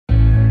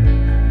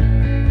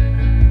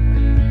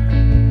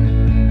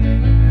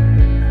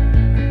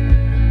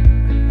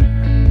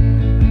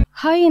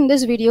Hi, in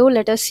this video,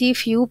 let us see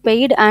few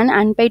paid and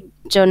unpaid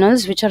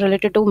journals which are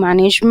related to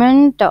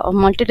management,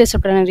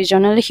 multidisciplinary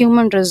journal,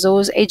 human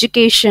resource,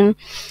 education,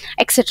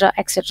 etc.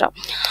 etc.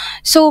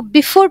 So,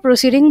 before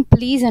proceeding,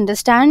 please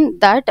understand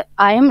that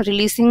I am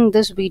releasing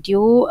this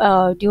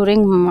video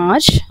during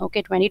March,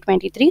 okay,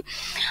 2023.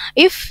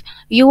 If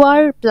you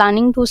are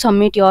planning to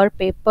submit your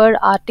paper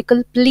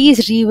article,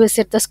 please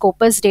revisit the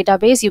Scopus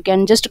database. You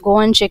can just go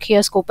and check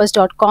here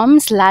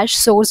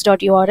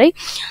scopus.com/source.uri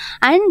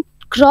and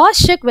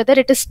cross check whether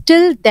it is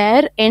still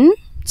there in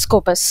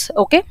Scopus.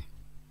 Okay,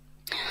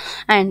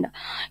 and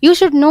you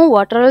should know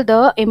what are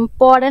the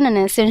important and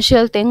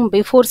essential thing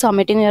before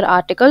submitting your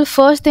article.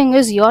 First thing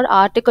is your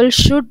article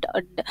should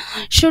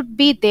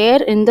be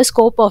there in the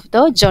scope of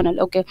the journal.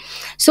 Okay,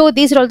 so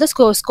these are all the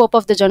scope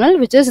of the journal,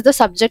 which is the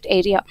subject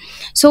area.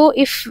 So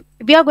if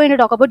we are going to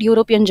talk about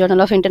European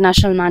Journal of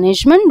International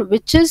Management,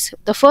 which is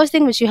the first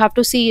thing which you have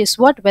to see is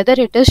whether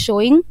it is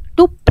showing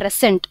to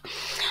present.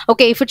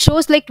 Okay, if it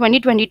shows like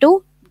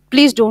 2022,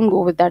 please don't go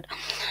with that.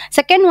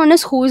 Second one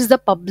is who is the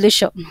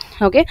publisher.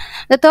 Okay,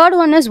 the third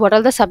one is what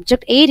are the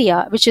subject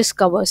area which is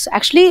covers.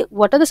 Actually,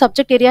 what are the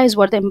subject area is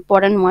what the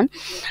important one.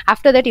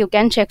 After that, you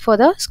can check for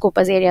the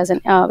Scopus areas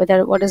and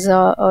whether what is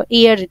the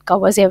year it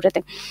covers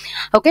everything.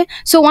 Okay,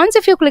 so once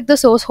if you click the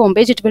source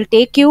homepage, it will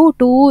take you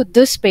to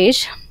this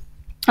page.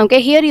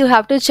 Okay, here you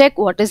have to check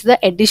what is the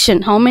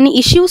edition, how many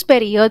issues per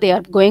year they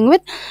are going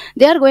with.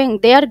 They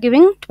are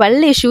giving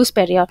 12 issues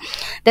per year.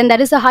 Then there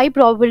is a high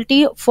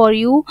probability for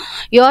your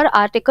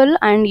article,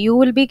 and you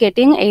will be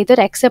getting either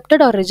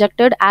accepted or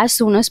rejected as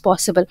soon as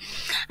possible.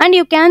 And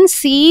you can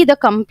see the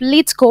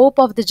complete scope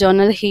of the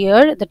journal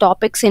here. The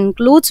topics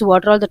includes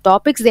what are all the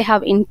topics they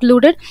have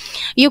included.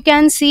 You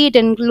can see it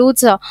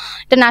includes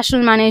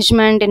international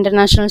management,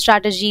 international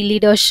strategy,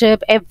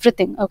 leadership,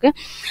 everything. Okay,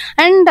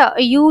 and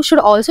you should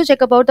also check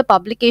about the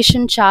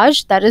publication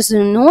charge. There is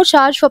no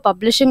charge for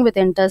publishing with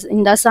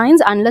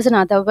InterScience unless and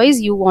otherwise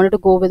you wanted to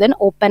go with an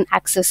open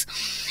access.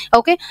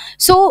 Okay,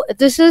 so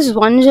this is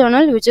one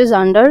journal which is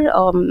under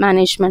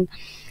management.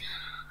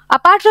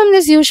 Apart from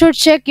this, you should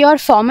check your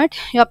format,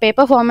 your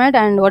paper format,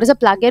 and what is the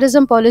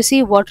plagiarism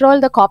policy, what are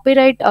all the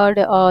copyright,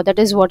 that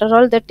is what are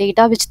all the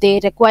data which they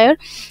require.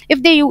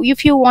 If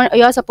you want,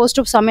 you are supposed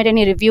to submit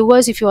any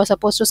reviewers, if you are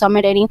supposed to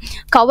submit any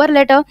cover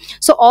letter,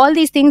 so all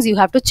these things you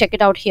have to check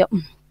it out here.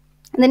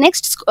 The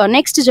next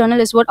journal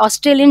is what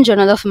Australian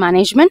Journal of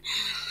Management,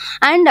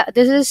 and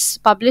this is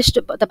published.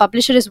 The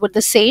publisher is what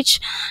the Sage,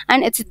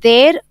 and it's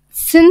there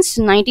since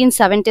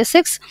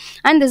 1976,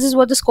 and this is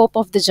what the scope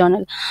of the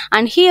journal.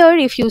 And here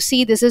if you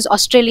see, this is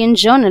Australian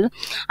Journal,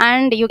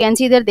 and you can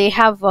see that they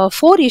have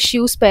 4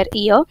 issues per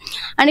year.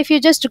 And if you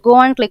just go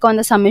and click on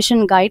the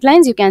submission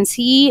guidelines, you can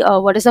see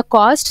what is the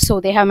cost. So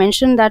they have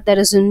mentioned that there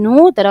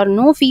are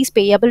no fees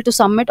payable to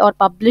submit or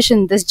publish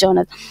in this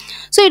journal.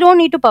 So you don't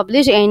need to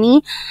publish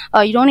any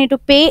you don't need to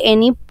pay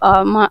any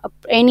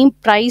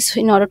price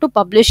in order to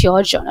publish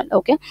your journal.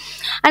 Okay,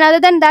 and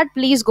other than that,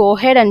 please go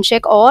ahead and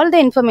check all the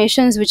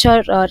informations which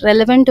are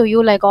relevant to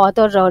you, like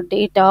author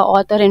data,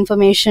 author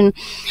information,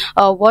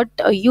 what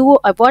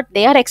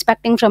they are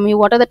expecting from you,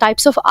 what are the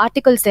types of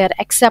articles they are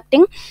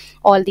accepting,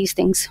 all these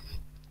things.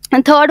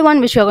 And third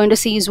one which we are going to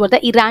see is what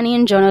the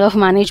Iranian Journal of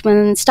Management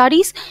and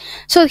Studies.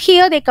 So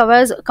here they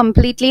covers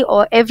completely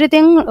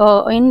everything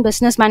in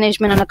business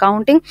management and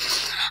accounting,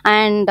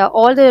 and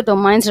all the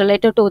domains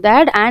related to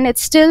that, and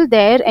it's still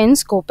there in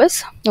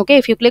Scopus. Okay,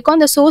 if you click on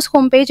the source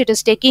homepage, it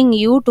is taking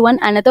you to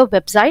another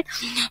website,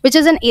 which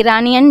is an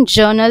Iranian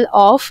Journal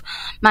of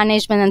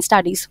Management and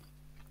Studies.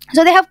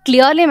 So they have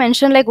clearly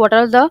mentioned like what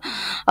are the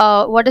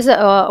what is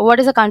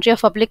a country of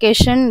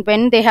publication,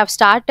 when they have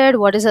started,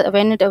 where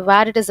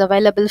it is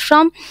available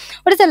from,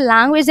 what is the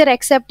language they're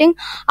accepting,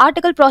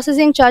 article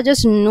processing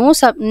charges, no.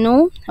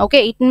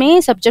 Okay, it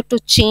may subject to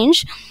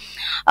change,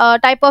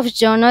 type of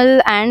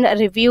journal and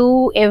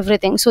review,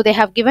 everything. So they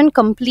have given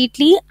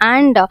completely,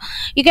 and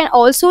you can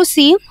also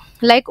see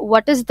like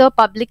what is the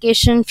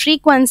publication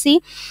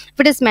frequency, if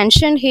it is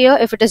mentioned here.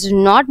 If it is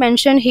not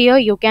mentioned here,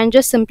 you can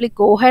just simply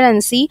go ahead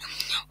and see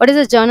what is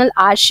the journal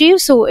archive.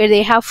 So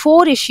they have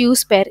 4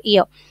 issues per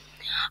year.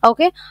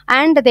 Okay,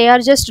 and they are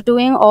just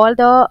doing all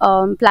the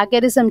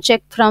plagiarism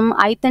check from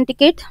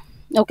Authenticate.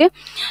 Okay,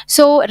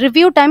 so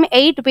review time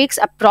 8 weeks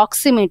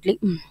approximately.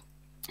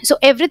 So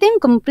everything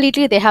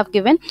completely they have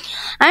given,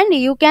 and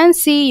you can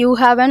see you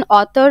have an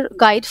author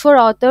guide for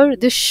author.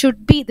 This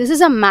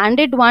is a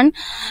mandate one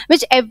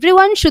which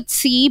everyone should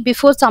see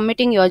before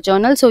submitting your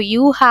journal. So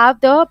you have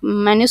the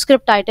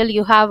manuscript title,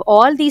 you have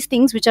all these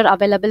things which are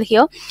available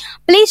here.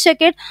 Please check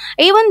it.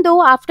 Even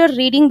though after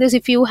reading this,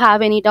 if you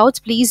have any doubts,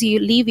 please you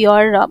leave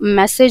your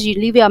message, you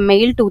leave your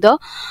mail to the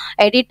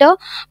editor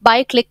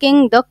by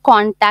clicking the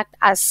contact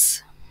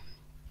us.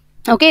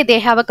 Okay, they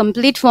have a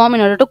complete form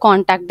in order to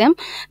contact them.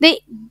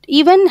 They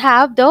even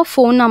have the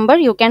phone number,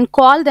 you can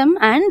call them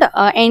and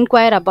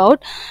inquire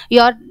about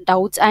your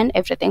doubts and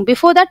everything.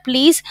 Before that,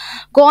 please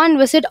go and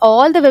visit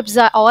all the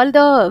website, all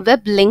the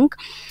web link,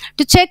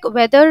 to check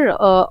whether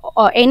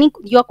any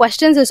your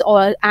questions is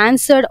all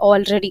answered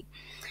already.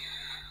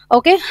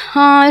 Okay,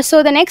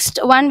 so the next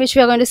one which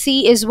we are going to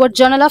see is what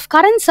Journal of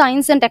Current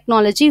Science and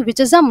Technology,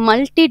 which is a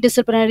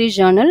multidisciplinary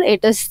journal.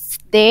 It is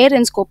there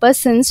in Scopus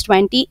since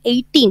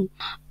 2018.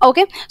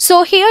 Okay,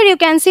 so here you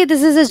can see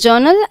this is a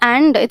journal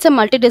and it's a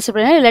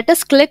multidisciplinary. Let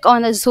us click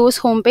on the source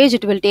homepage.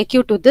 It will take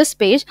you to this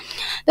page.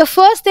 The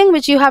first thing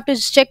which you have to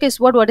check is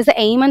what is the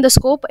aim and the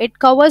scope. It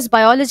covers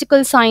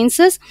biological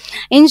sciences,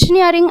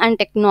 engineering and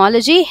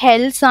technology,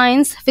 health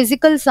science,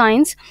 physical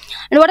science,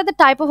 and what are the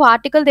type of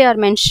article they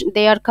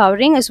are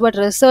covering is what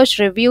research,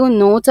 review,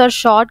 notes or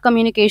short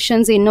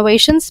communications,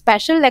 innovation,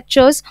 special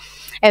lectures,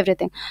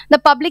 everything. The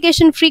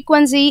publication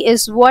frequency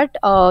is what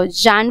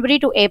January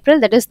to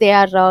April, that is they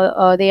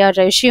are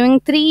issuing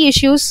 3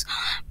 issues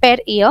per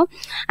year.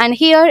 And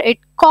here it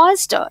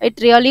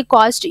really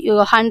cost you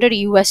 100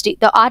 USD.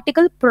 The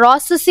article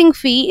processing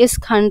fee is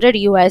 100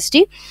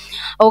 USD.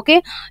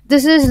 Okay,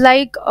 this is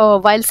like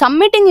while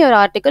submitting your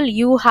article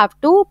you have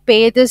to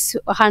pay this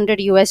 100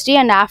 USD,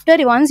 and after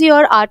once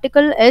your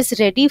article is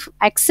ready,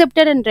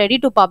 accepted and ready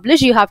to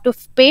publish, you have to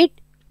pay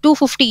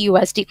 250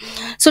 USD.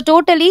 So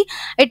totally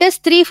it is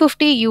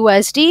 350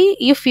 USD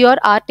if your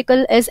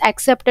article is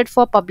accepted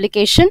for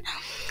publication.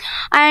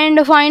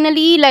 And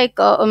finally, like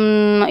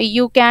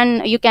you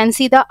can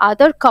see the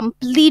other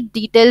complete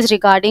details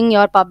regarding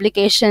your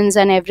publications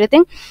and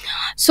everything.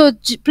 So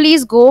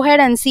please go ahead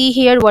and see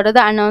here what are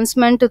the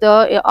announcement to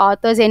the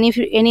authors, any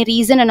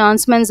recent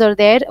announcements are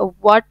there,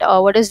 what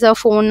is the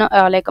phone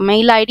like a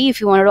mail ID.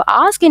 If you want to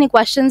ask any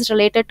questions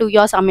related to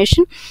your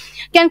submission,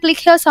 you can click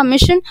here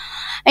submission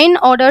in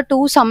order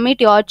to submit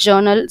your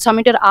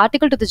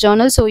article to the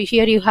journal. So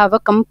here you have a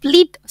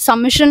complete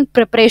submission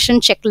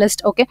preparation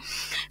checklist. Okay,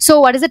 so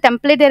what is the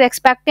template they're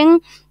expecting?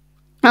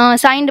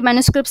 Signed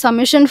manuscript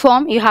submission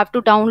form. You have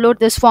to download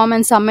this form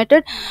and submit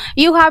it.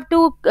 You have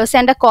to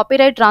send a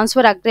copyright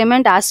transfer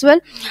agreement as well,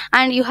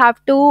 and you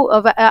have to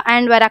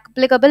and where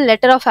applicable,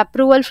 letter of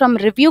approval from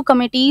review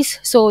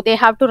committees. So they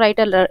have to write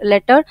a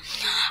letter.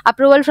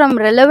 Approval from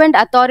relevant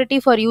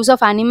authority for use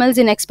of animals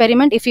in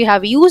experiment. If you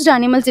have used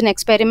animals in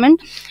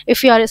experiment,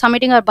 if you are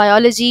submitting a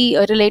biology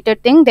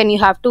related thing, then you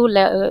have to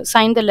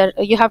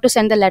you have to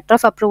send the letter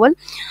of approval.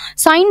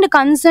 Signed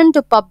consent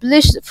to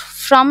publish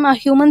from a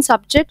human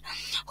subject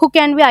who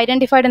can be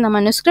identified in the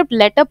manuscript.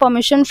 Letter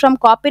permission from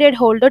copyright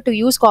holder to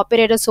use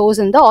copyrighted source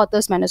in the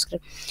author's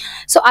manuscript.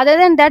 So other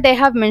than that, they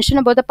have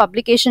mentioned about the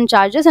publication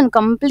charges, and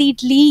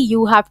completely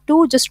you have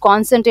to just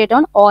concentrate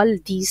on all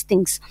these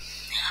things.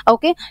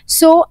 Okay,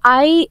 so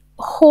I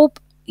hope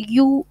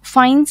you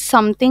find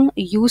something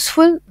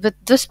useful with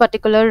this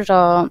particular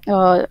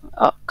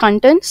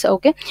contents.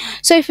 Okay,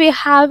 so if you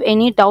have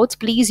any doubts,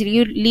 please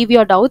leave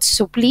your doubts.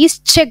 So please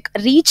check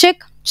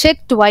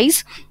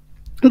twice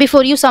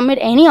before you submit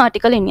any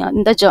article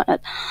in the journal.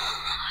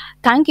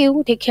 Thank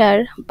you. Take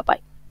care. Bye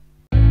bye.